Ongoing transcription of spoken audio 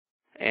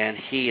and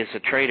he is a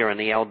trader in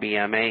the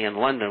LBMA in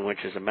London,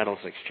 which is a metals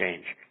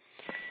exchange.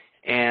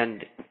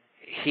 And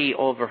he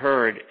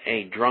overheard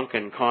a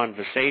drunken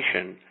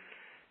conversation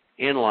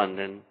in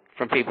London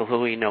from people who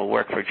we know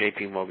work for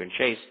J.P. Morgan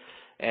Chase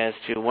as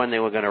to when they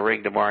were going to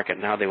rig the market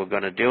and how they were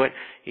going to do it.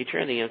 He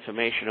turned the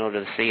information over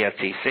to the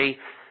CFTC.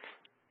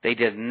 They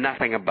did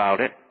nothing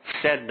about it,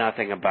 said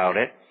nothing about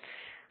it.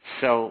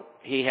 So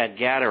he had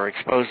Gatter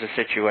expose the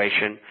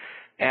situation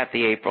at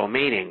the April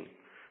meeting.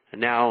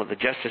 Now the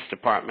Justice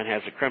Department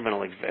has a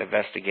criminal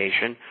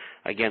investigation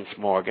against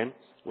Morgan,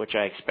 which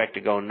I expect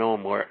to go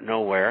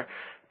nowhere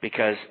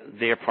because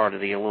they're part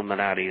of the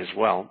Illuminati as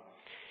well.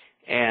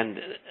 And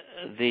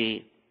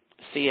the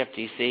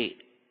CFTC,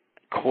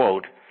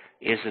 quote,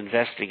 is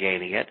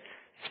investigating it.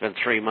 It's been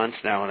 3 months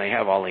now, and they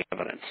have all the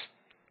evidence.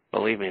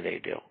 Believe me, they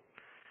do.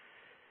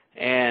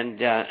 And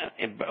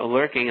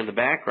lurking in the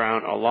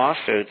background are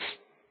lawsuits,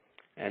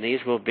 and these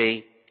will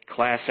be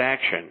class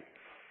action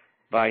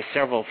by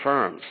several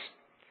firms.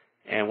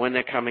 And when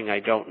they're coming, I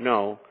don't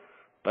know,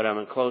 but I'm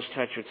in close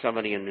touch with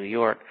somebody in New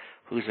York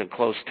who's in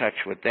close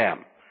touch with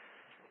them.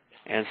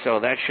 And so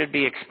that should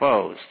be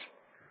exposed.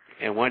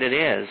 And when it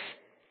is,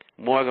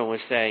 Morgan would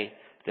say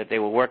that they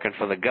were working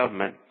for the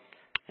government,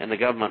 and the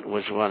government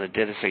was the one that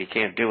did it, so you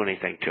can't do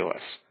anything to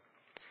us.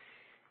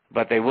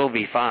 But they will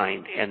be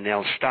fined, and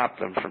they'll stop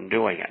them from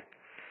doing it.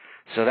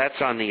 So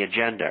that's on the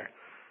agenda.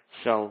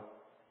 So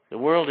the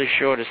world is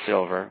short of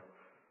silver.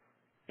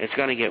 It's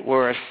going to get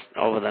worse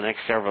over the next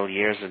several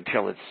years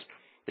until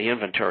the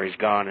inventory's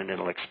gone and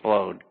it'll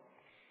explode.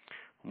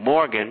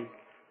 Morgan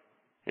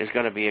is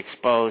going to be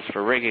exposed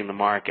for rigging the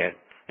market,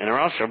 and they're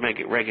also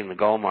rigging the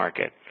gold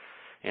market.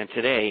 And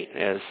today,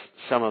 as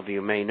some of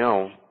you may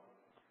know,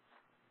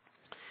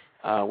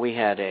 we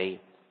had a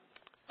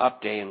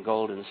up day in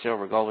gold and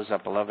silver. Gold was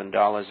up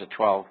 $11 at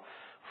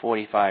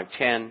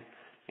 12.45.10,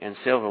 and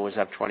silver was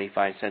up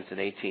 25 cents at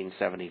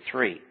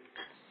 18.73.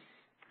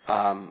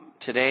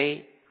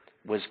 Today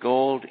was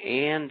gold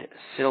and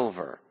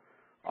silver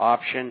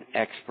option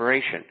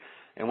expiration.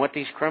 And what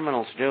these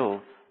criminals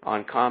do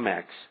on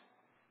COMEX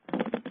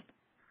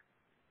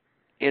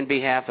in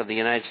behalf of the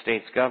United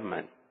States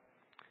government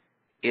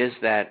is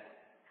that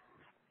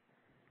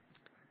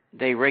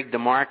they rig the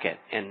market,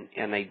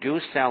 and they do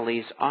sell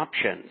these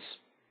options.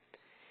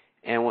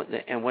 And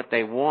what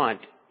they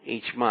want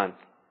each month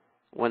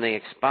when they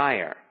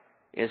expire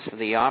is for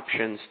the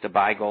options to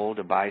buy gold,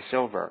 to buy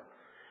silver,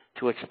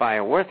 to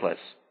expire worthless.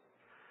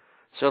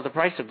 So the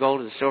price of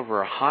gold and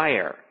silver are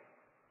higher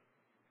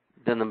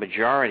than the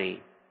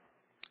majority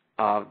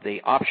of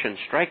the option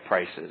strike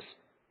prices.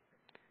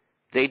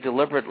 They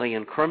deliberately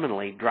and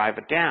criminally drive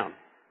it down.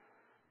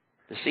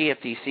 The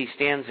CFTC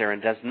stands there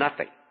and does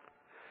nothing.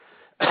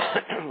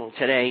 Well,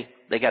 today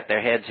they got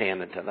their heads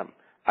handed to them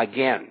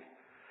again.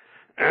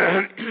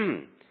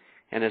 And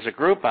there's a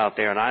group out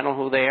there, and I don't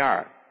know who they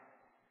are,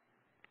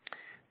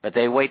 but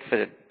they wait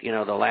for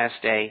the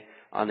last day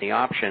on the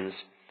options,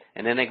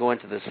 and then they go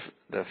into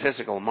the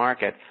physical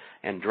market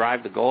and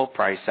drive the gold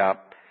price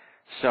up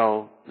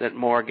so that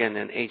Morgan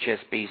and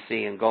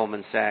HSBC and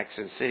Goldman Sachs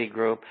and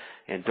Citigroup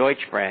and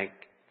Deutsche Bank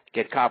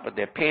get caught with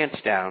their pants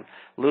down,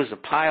 lose a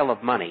pile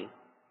of money.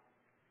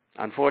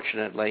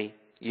 Unfortunately,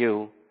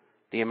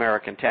 the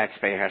American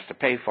taxpayer, has to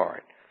pay for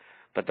it.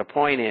 But the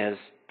point is,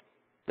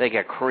 they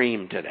got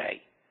creamed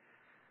today.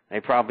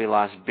 They probably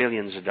lost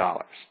billions of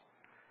dollars.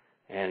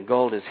 And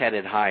gold is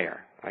headed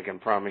higher, I can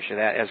promise you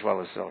that, as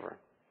well as silver.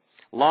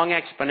 Long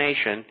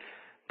explanation,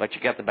 but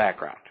you get the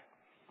background.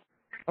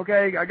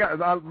 Okay, I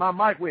got my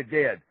mic went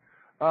dead.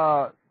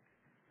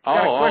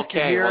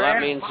 Okay. Here. Well,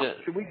 that means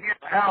should we get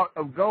out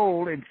of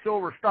gold and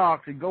silver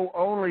stocks and go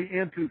only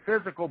into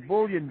physical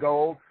bullion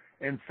gold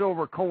and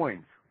silver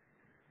coins?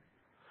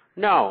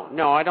 No,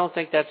 I don't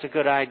think that's a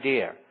good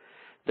idea.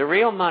 The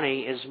real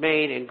money is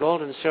made in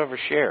gold and silver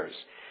shares.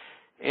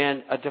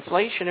 And a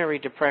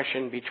deflationary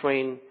depression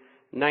between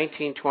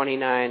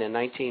 1929 and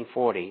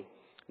 1940,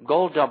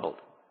 gold doubled.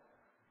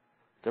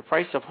 The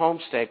price of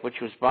Homestake,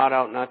 which was bought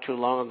out not too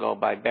long ago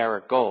by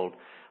Barrick Gold,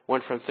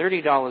 went from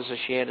 $30 a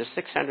share to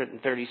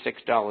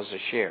 $636 a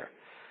share.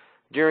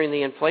 During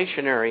the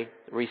inflationary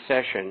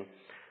recession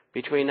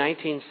between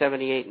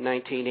 1978 and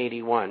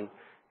 1981,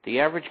 the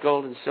average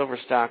gold and silver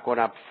stock went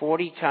up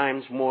 40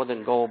 times more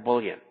than gold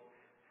bullion.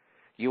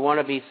 You want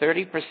to be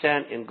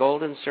 30% in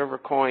gold and silver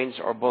coins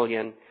or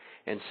bullion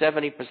and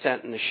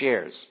 70% in the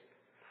shares.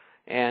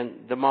 And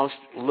the most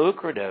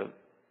lucrative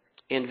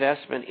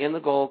investment in the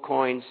gold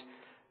coins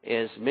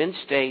is Mint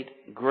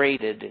State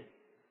graded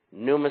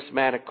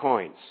numismatic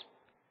coins.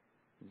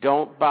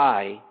 Don't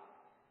buy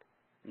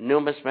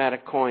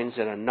numismatic coins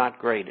that are not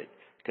graded,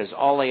 because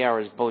all they are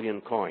is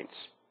bullion coins.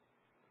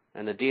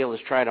 And the deal is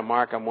try to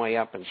mark them way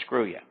up and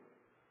screw you.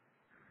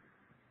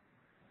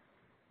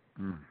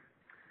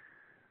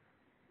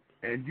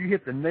 And you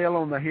hit the nail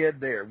on the head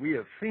there. We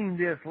have seen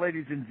this,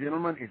 ladies and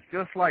gentlemen. It's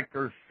just like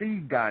there's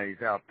seed guys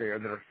out there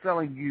that are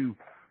selling you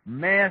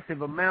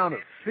massive amount of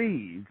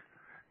seeds,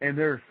 and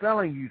they're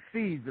selling you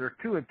seeds that are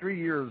 2 and 3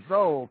 years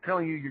old,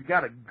 telling you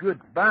got a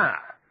good buy.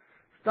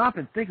 Stop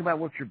and think about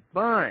what you're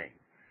buying.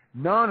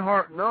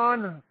 Non-hybrid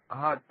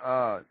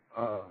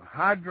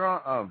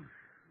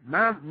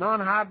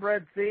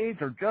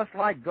seeds are just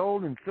like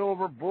gold and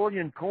silver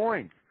bullion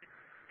coins.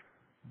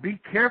 Be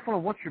careful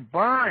of what you're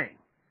buying.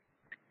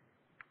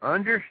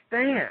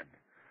 Understand,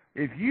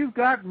 if you've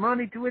got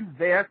money to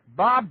invest,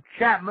 Bob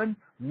Chapman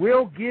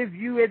will give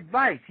you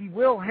advice. He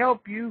will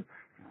help you.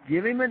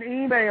 Give him an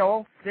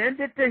email. Send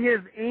it to his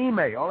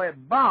email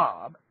at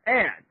bob@INT.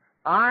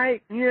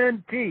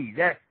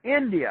 That's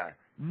India,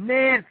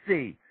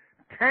 Nancy,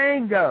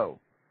 Tango,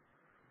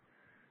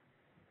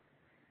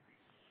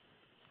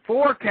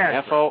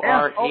 Forecaster.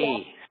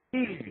 F-O-R-E.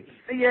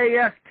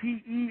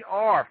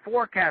 C-A-S-T-E-R,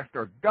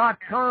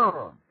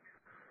 forecaster.com.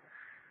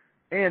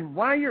 And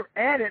while you're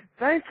at it,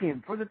 thank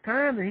him for the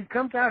time that he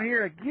comes out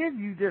here to give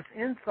you this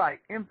insight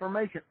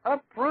information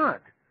up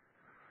front.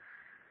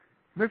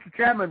 Mr.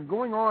 Chapman,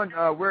 going on,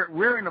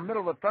 we're in the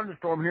middle of a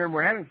thunderstorm here, and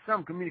we're having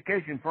some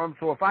communication from,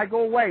 so if I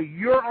go away,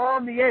 you're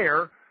on the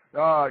air.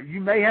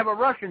 You may have a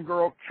Russian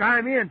girl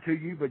chime in to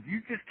you, but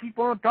you just keep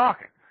on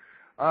talking.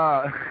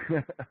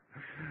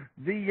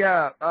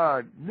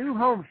 The new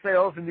home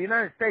sales in the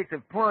United States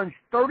have plunged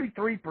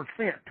 33%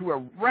 to a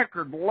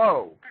record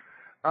low.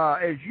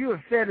 As you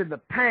have said in the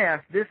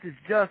past, this is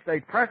just a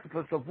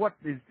precipice of what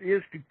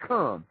is to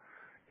come.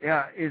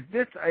 Is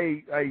this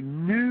a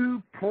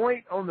new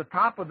point on the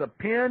top of the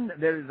pin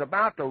that is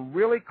about to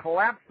really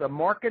collapse the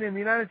market in the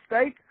United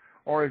States,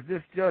 or is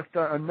this just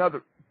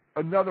another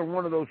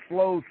one of those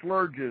slow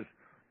slurges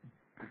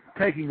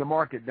taking the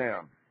market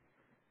down?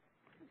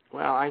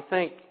 Well, I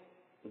think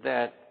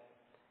that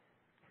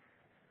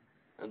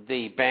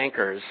the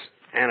bankers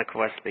and, of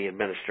course, the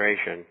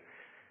administration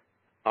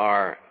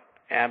are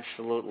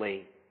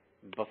absolutely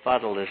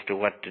befuddled as to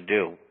what to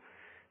do.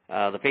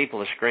 The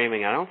people are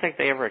screaming. I don't think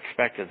they ever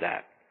expected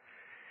that.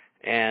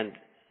 And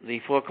the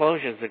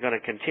foreclosures are going to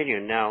continue.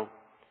 Now,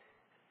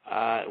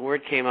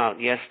 word came out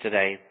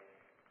yesterday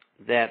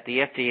that the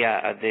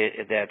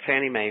FDI, that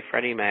Fannie Mae,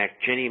 Freddie Mac,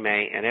 Ginnie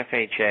Mae, and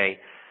FHA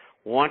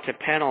want to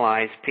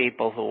penalize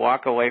people who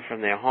walk away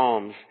from their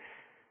homes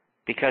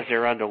because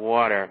they're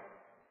underwater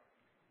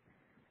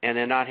and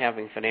they're not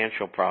having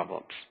financial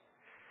problems.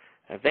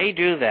 If they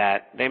do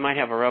that, they might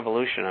have a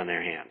revolution on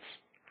their hands.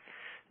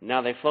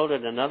 Now, they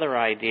floated another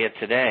idea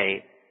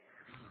today,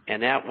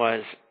 and that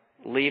was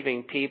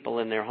leaving people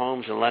in their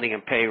homes and letting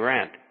them pay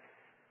rent.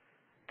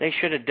 They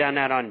should have done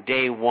that on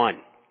day one.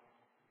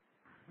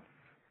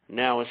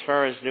 Now, as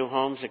far as new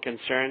homes are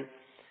concerned,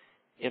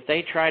 if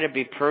they try to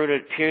be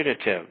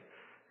punitive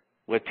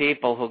with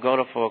people who go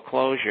to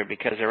foreclosure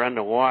because they're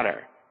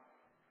underwater,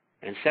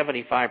 and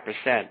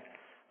 75%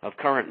 of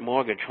current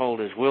mortgage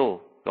holders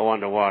will go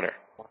underwater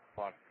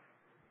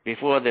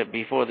before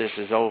this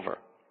is over.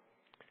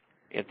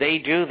 If they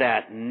do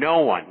that, no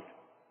one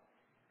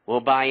will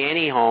buy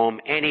any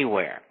home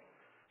anywhere.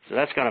 So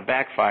that's going to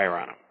backfire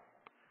on them.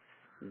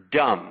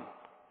 Dumb,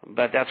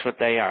 but that's what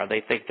they are.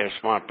 They think they're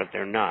smart, but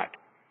they're not.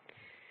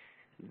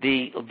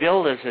 The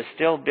builders are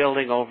still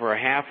building over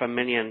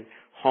 500,000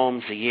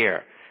 homes a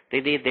year.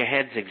 They need their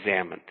heads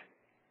examined.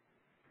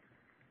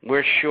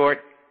 We're short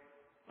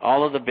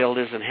all of the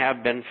builders and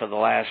have been for the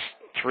last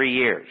 3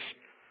 years.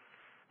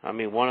 I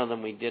mean, one of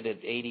them we did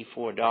at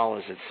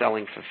 $84. It's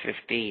selling for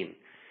 $15.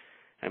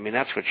 I mean,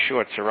 that's what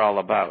shorts are all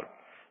about.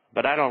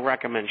 But I don't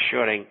recommend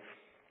shorting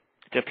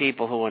to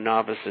people who are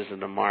novices in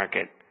the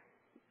market.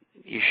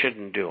 You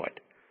shouldn't do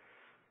it.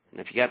 And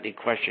if you got any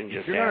questions,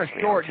 just ask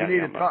me. Short, you need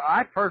to talk.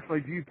 I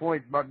personally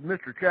viewpoint about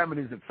Mr. Chapman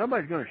is if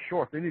somebody's going to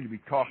short, they need to be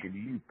talking to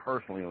you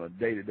personally on a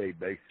day-to-day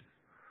basis.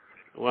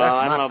 Well,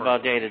 I don't know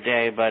about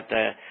day-to-day, but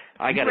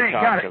I got to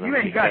talk to them. You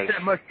ain't got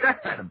that much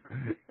time.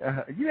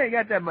 You ain't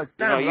got that much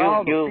time.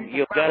 You've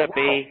got to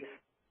be...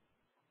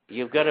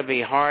 You've got to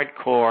be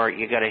hardcore.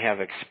 You've got to have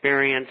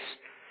experience.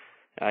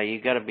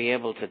 You've got to be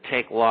able to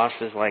take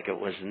losses like it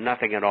was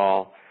nothing at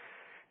all.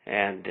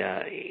 And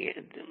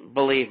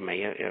believe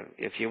me,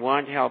 if you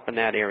want help in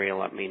that area,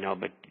 let me know.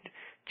 But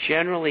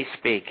generally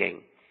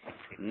speaking,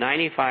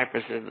 95%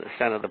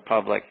 of the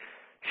public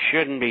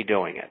shouldn't be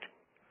doing it.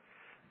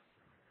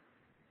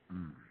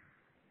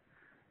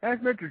 That's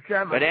Mr.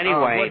 Chapman. But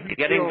anyway,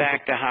 getting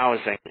back to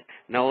housing.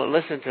 Now,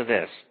 listen to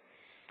this.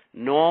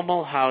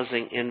 Normal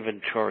housing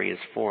inventory is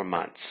 4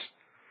 months.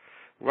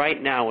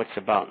 Right now it's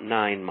about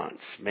 9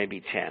 months,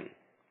 maybe 10,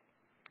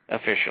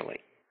 officially.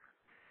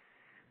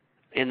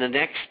 In the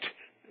next,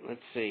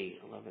 let's see,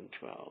 11,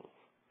 12.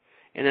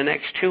 In the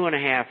next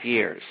 2.5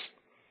 years,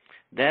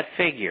 that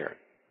figure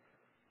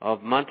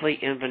of monthly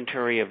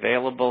inventory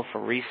available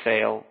for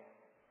resale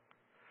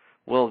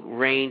will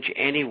range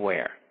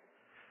anywhere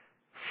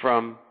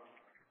from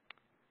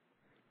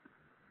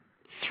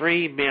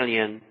 3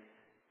 million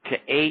to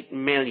 8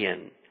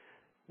 million,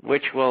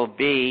 which will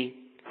be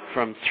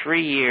from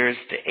 3 years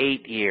to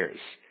 8 years.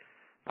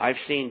 I've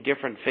seen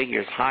different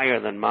figures higher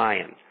than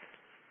mine.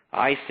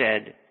 I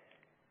said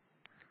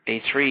a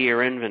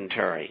 3-year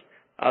inventory.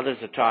 Others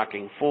are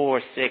talking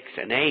 4, 6,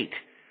 and 8.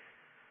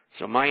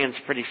 So mine's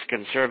pretty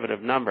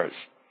conservative numbers.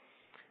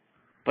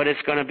 But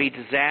it's going to be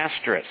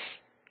disastrous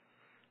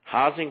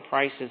Housing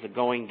prices are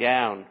going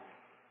down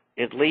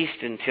at least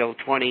until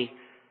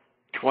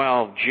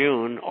 2012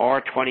 June or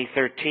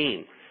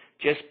 2013,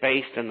 just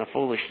based on the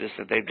foolishness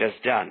that they've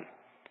just done.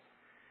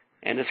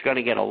 And it's going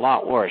to get a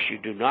lot worse. You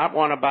do not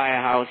want to buy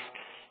a house.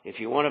 If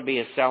you want to be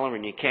a seller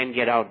and you can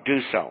get out,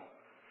 do so.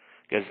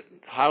 Because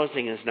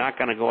housing is not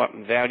going to go up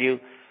in value.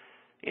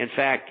 In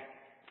fact,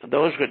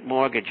 those with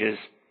mortgages,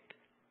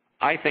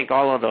 I think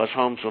all of those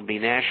homes will be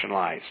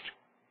nationalized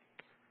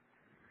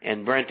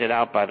and rented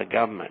out by the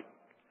government.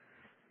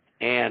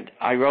 And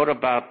I wrote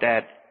about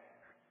that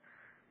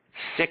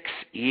 6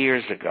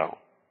 years ago.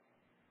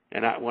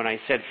 And when I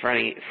said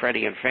Freddie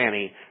and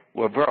Fannie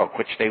were broke,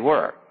 which they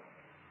were.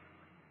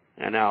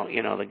 And now,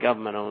 the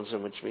government owns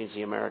them, which means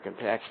the American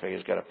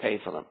taxpayer's got to pay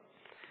for them.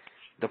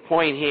 The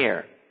point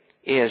here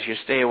is you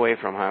stay away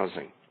from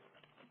housing.